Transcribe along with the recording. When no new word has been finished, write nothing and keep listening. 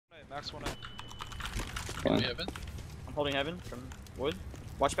Max one out. Heaven. I'm holding heaven from wood.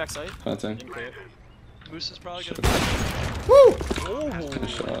 Watch back side. Planting. Moose is probably gonna. Woo! Oh!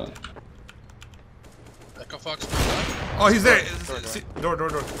 Shot. Echo Fox. Oh, he's there. Door.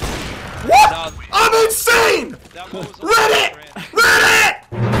 What? I'm insane! That was Reddit! Reddit!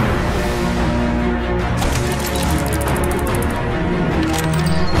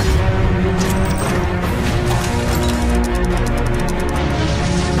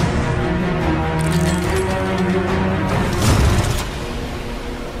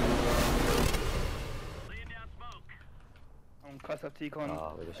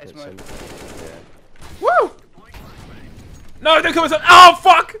 Woo! No, don't kill myself. Oh,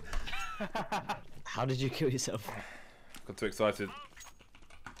 fuck! How did you kill yourself? Got too excited.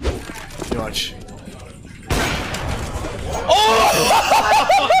 Dodge.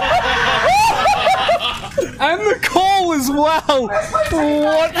 And the call as well!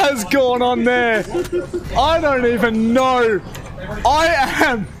 What has gone on there? I don't even know. I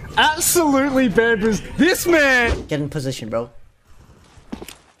am absolutely bamboozled. This man! Get in position, bro.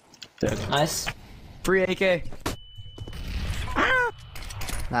 Nice. Free AK.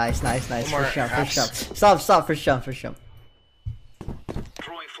 Nice. First jump. Stop. First jump. Oh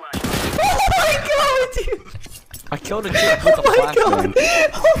my god, dude! I killed a chick with a flashbang.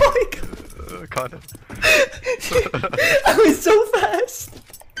 Oh my god! Kind of. That was so fast!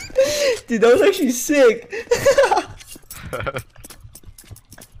 Dude, that was actually sick!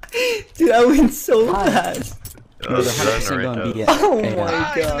 Dude, I went so fast! Oh Oh my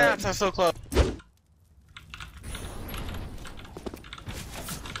god! Snaps are so close.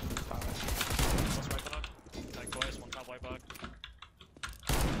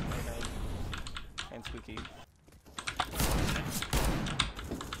 And spooky.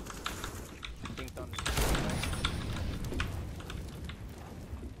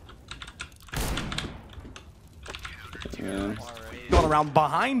 Yeah. Gone around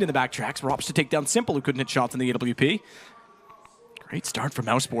behind in the back tracks. Rops to take down Simple, who couldn't hit shots in the AWP. Great start from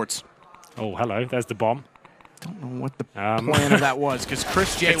Mouse Sports. Oh, hello. There's the bomb. Don't know what the plan of that was, because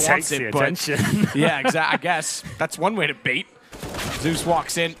Chris J wants it, but yeah, exactly. I guess that's one way to bait. Zeus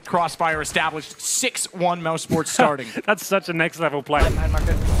walks in, crossfire established, 6-1 Mouse Sports starting. That's such a next level play.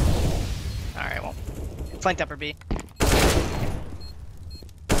 Alright, well. Flanked upper B.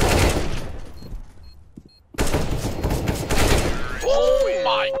 Oh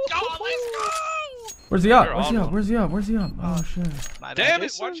my god, let's go! Where's he up? Where's he up? Oh shit. Damn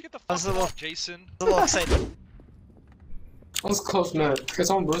it! Why'd you get the fuck off, Jason? A little excited. That was close, man. Can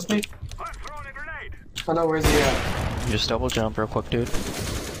someone boost me? I know, where's he at? Just double jump real quick, dude.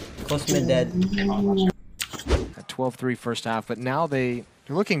 Close mid dead. At 12-3 first half, but now they're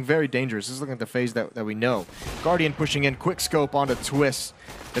looking very dangerous. This is looking at the phase that we know. Guardian pushing in, quick scope onto Twist.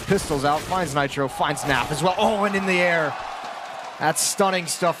 The pistol's out, finds Nitro, finds Nap as well. Oh, and in the air. That's stunning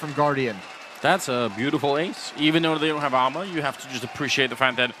stuff from Guardian. That's a beautiful ace. Even though they don't have armor, you have to just appreciate the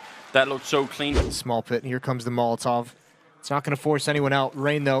fact that that looked so clean. Small pit, and here comes the Molotov. It's not going to force anyone out.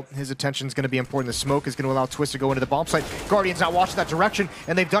 Rain, though, his attention's going to be important. The smoke is going to allow Twist to go into the bomb site. Guardian's not watching that direction,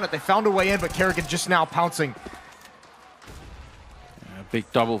 and they've done it. They found a way in, but Kerrigan just now pouncing. A big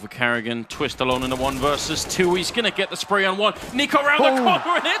double for Kerrigan. Twist alone in the 1 versus 2. He's going to get the spray on 1. Nico around the corner,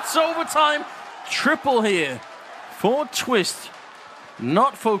 and it's overtime. Triple here for Twist.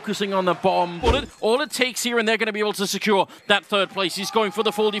 Not focusing on the bomb bullet. All it takes here, and they're going to be able to secure that 3rd place. He's going for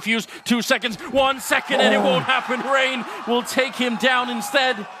the full defuse. 2 seconds, 1 second, and it won't happen. Rain will take him down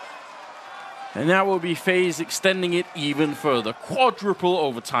instead. And that will be FaZe extending it even further. Quadruple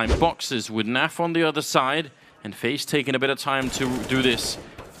overtime. Boxes with Naf on the other side, and FaZe taking a bit of time to do this.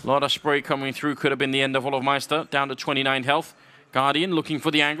 A lot of spray coming through. Could have been the end of Olofmeister. Down to 29 health. Guardian looking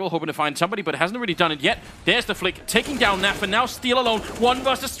for the angle, hoping to find somebody, but hasn't really done it yet. There's the flick, taking down Naf, and now Steel alone. 1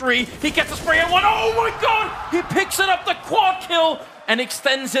 versus 3. He gets a spray on 1. Oh my god! He picks it up, the quad kill, and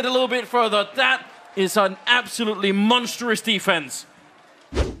extends it a little bit further. That is an absolutely monstrous defense.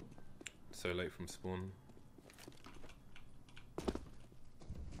 So late from spawn.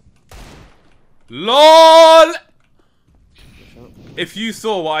 LOL! If you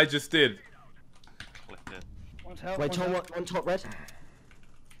saw what I just did. Wait, one top red.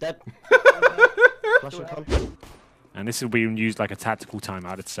 Dead. And this will be used like a tactical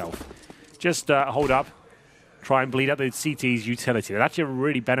timeout itself. Just hold up, try and bleed out the CT's utility. That's actually a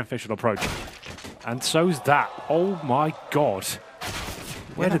really beneficial approach. And so's that. Oh my god.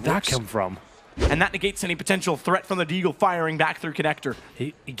 Where did that come from? And that negates any potential threat from the Deagle firing back through connector.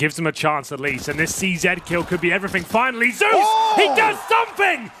 He gives him a chance at least, and this CZ kill could be everything. Finally, Zeus! He does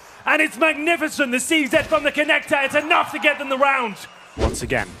something! And it's magnificent, the CZ from the connector. It's enough to get them the round. Once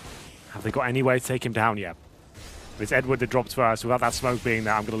again, Have they got any way to take him down yet? It's Edward that dropped first. Without that smoke being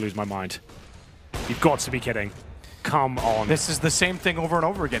there, I'm going to lose my mind. You've got to be kidding. Come on. This is the same thing over and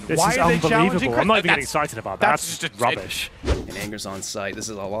over again. This Why is are they unbelievable. challenging I'm not even getting excited about that. That's just rubbish. And Anger's on site. This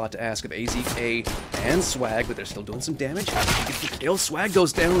is a lot to ask of AZK and Swag, but they're still doing some damage. He gets the kill. Swag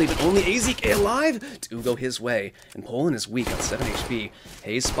goes down, leaving only AZK alive. 2 go his way. And Poland is weak on 7 HP.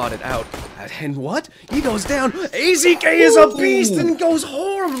 Hayes spotted out. And what? He goes down. AZK is a beast and goes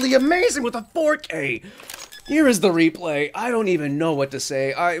horribly amazing with a 4K. Here is the replay. I don't even know what to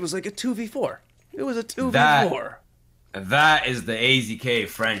say. It was like a 2v4. It was a 2v4. That is the AZK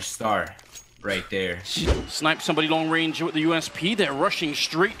French star right there. Snipe somebody long range with the USP. They're rushing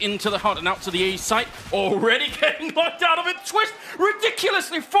straight into the hut and out to the A site. Already getting knocked out of it. Twist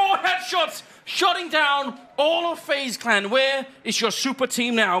ridiculously 4 headshots. Shutting down all of FaZe Clan. Where is your super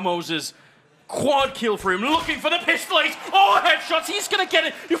team now, Moses? Quad kill for him. Looking for the pistol ace. All headshots. He's going to get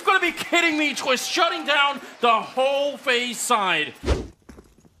it. You've got to be kidding me, Twist. Shutting down the whole FaZe side.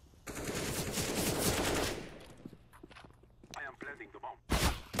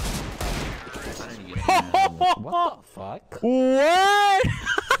 What the fuck? What?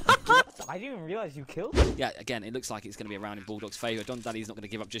 I didn't even realize you killed him. Yeah, again, it looks like it's going to be around in Bulldog's favour. Don Daddy's not going to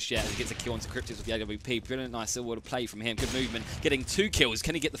give up just yet as he gets a kill onto Cryptids with the AWP. Brilliant, nice silver play from him. Good movement. Getting 2 kills.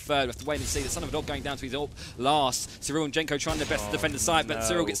 Can he get the third? We have to wait and see. The Son of a Dog going down to his ult last. Cyril and Jenko trying their best to defend the side, but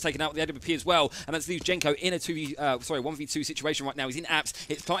Cyril gets taken out with the AWP as well. And that leaves Jenko in a 1v2 situation right now. He's in Apps.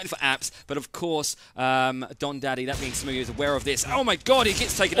 It's fighting for Apps, but of course, Don Daddy, that being Smooya, is aware of this. Oh my god, he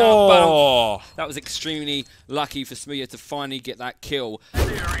gets taken out. But that was extremely lucky for Smooya to finally get that kill.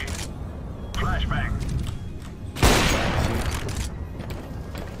 Flashbang.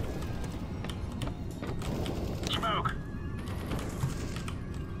 Smoke.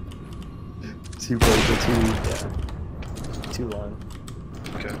 2 plays, 2 long.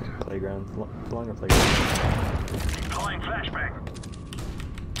 Okay. Playground. Long or playground? Deploying flashbang.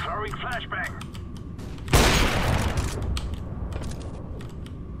 Throwing flashbang.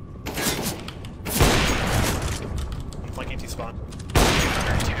 I'm flanking T-spawn.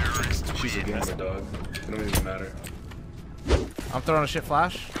 She's a gamer, dog. It don't even matter. I'm throwing a shit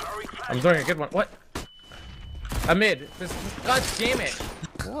flash. I'm throwing a good one. What? I'm mid. God damn it.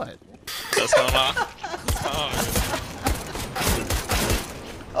 What? That's not on.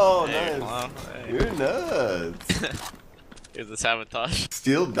 Oh, Hey, nice. You're nuts. Here's the sabotage.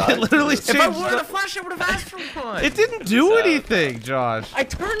 Still died. It literally to changed. If I wanted a flash, I would have asked for one. It didn't do anything, Josh. I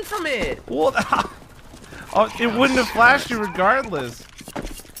turned from it. Well, it wouldn't have flashed you regardless. I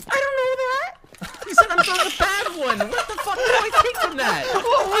don't know that. You said I'm throwing a bad one. What the fuck do I take from that?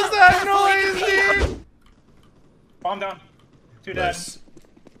 What was that noise, dude? Bomb down. 2 dead.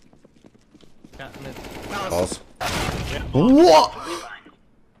 Palace. What?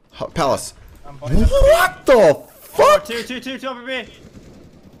 Palace. What the fuck? 2 upper B.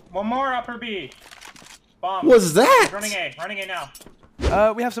 One more upper B. Bomb. What's that? Running A now.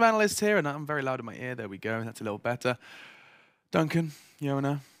 We have some analysts here, and I'm very loud in my ear. There we go. That's a little better. Duncan,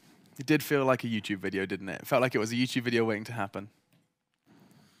 Yona, it did feel like a YouTube video, didn't it? It felt like it was a YouTube video waiting to happen.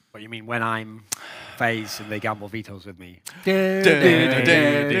 What you mean when I'm FaZe and they gamble vetoes with me?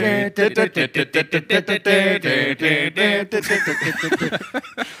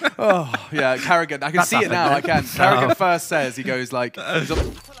 Oh, yeah, Carrigan. I can see it now. I can. Carrigan first says, he goes like...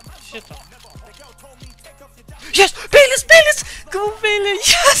 Yes! Bayless! Go Bayless!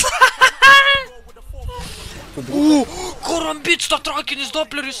 Yes! Koran bitch, dat raken is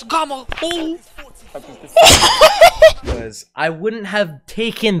Doppler is gamma! Was I wouldn't have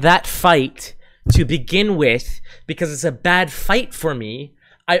taken that fight to begin with because it's a bad fight for me.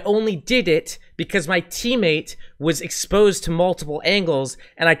 I only did it because my teammate was exposed to multiple angles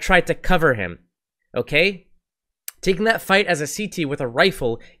and I tried to cover him. Okay? Taking that fight as a CT with a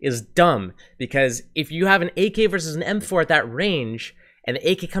rifle is dumb because if you have an AK versus an M4 at that range and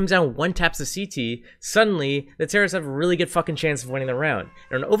the AK comes down, one taps the CT, suddenly the terrorists have a really good fucking chance of winning the round.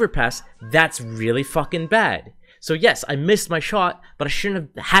 And on Overpass, that's really fucking bad. So yes, I missed my shot, but I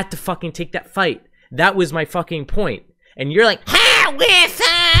shouldn't have had to fucking take that fight. That was my fucking point. And you're like,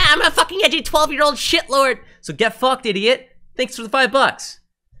 I'm a fucking edgy 12-year-old shitlord. So get fucked, idiot. Thanks for the $5.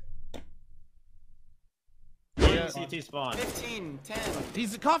 Yeah. CT spawn. 15, 10.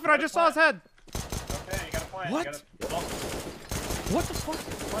 He's coughing. I just saw his head. Okay, you gotta plant. What? What the fuck?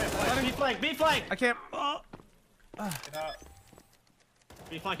 Plant. B flank. I can't.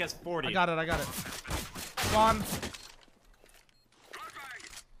 B flank has 40. I got it. Come on.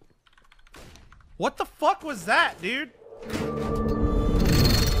 What the fuck was that, dude?